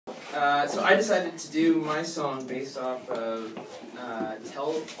So I decided to do my song based off of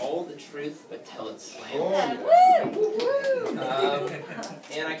Tell All the Truth But Tell It Slam.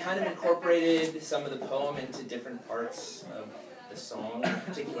 And I kind of incorporated some of the poem into different parts of the song. In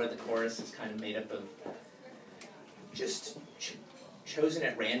particular, the chorus is kind of made up of just chosen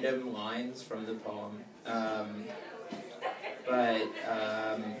at random lines from the poem. I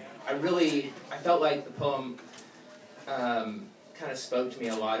felt like the poem kind of spoke to me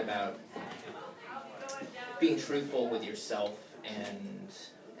a lot about being truthful with yourself and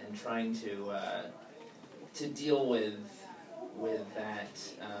trying to deal with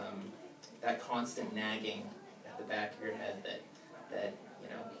that constant nagging at the back of your head that you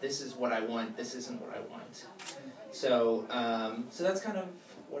know, this is what I want, this isn't what I want. So that's kind of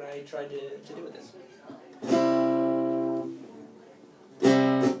what I tried to do with this.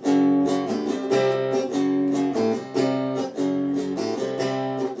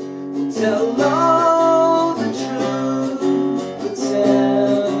 Tell all the truth, but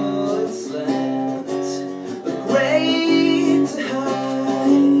tell it slant. A great high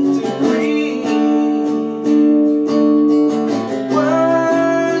degree.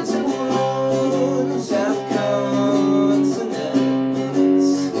 Words and wounds have consonants.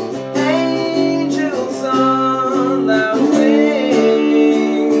 Angels on their wings.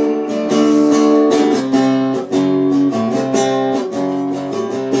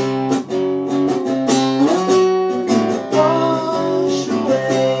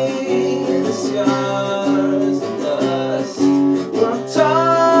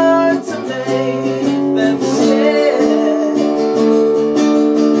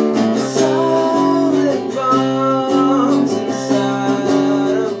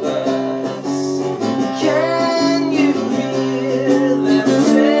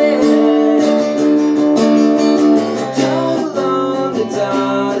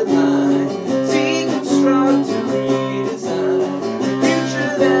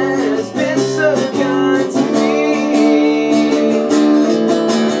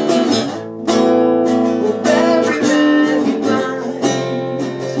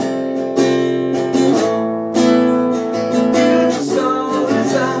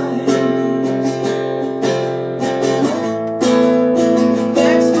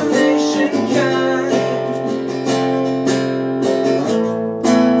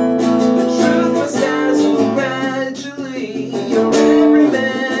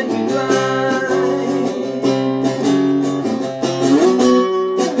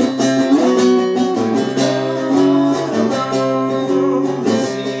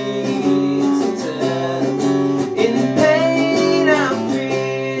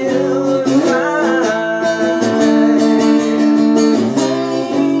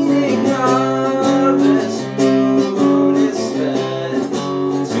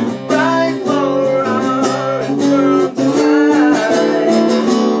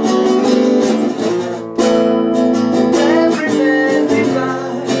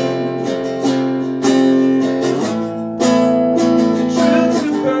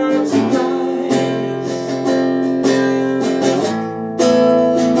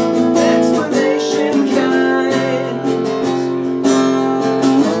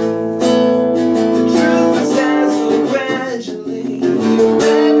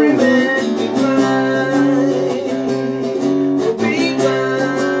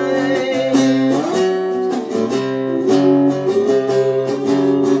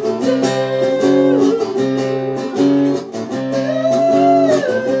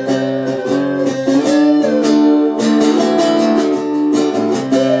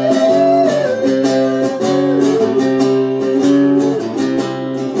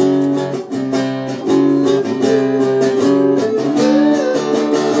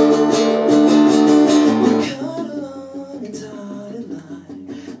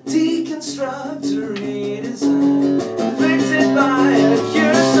 Deconstruct to redesign, afflicted by a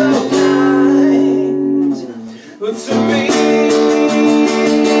cure so kind. But to me